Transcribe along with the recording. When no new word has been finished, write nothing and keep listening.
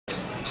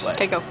What?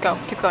 Okay, go,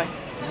 keep going.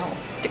 No.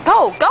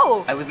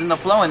 Go! I was in the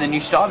flow and then you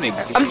stopped me.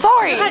 I'm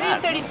sorry!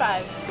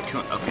 235.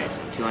 Okay,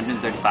 so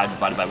 235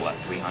 divided by what?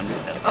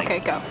 300? That's like Okay,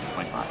 go.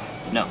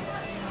 0.5. No.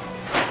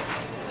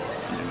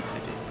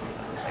 150.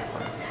 That's like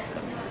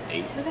 7,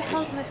 8. Where the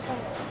hell's my phone?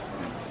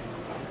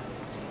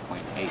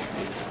 0.8,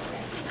 maybe.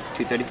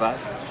 235?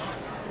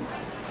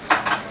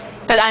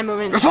 But I'm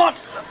moving. Respond!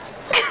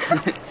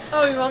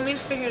 Oh, you want me to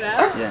figure it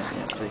out? Yeah,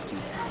 please do.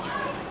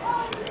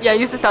 Yeah,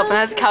 use the cell phone. It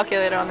has a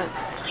calculator on it.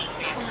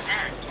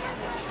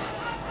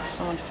 That's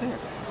so unfair.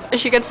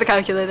 She gets the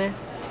calculator.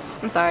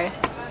 I'm sorry.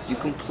 You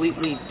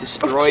completely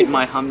destroyed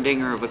my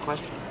humdinger of a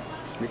question.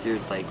 With your,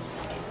 like...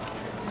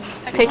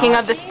 Taking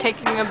up the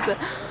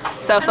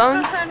cell I don't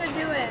phone? know how to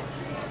do it.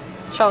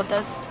 Charlotte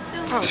does.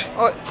 Oh,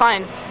 or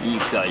fine. You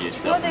call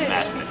yourself a What is it?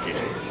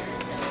 mathematician.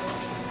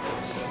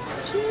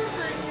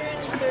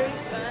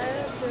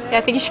 235. Yeah,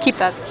 I think you should keep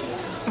that.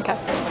 Okay.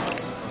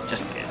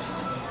 Just in case.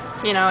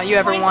 You know, you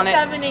ever want it.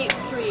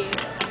 783.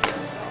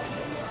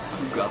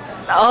 Go.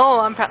 Oh,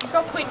 I'm proud.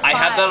 Go 0.5. I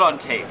have that on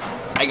tape.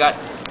 I got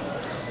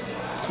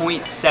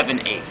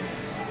 0.78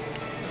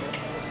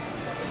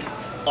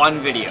 on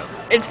video.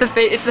 It's the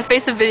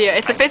face of video.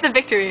 It's the face of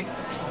victory.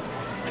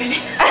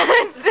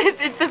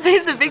 it's the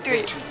face of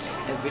victory.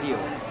 A video.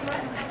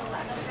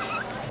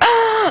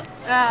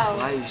 Ow.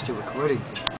 Why are you still recording?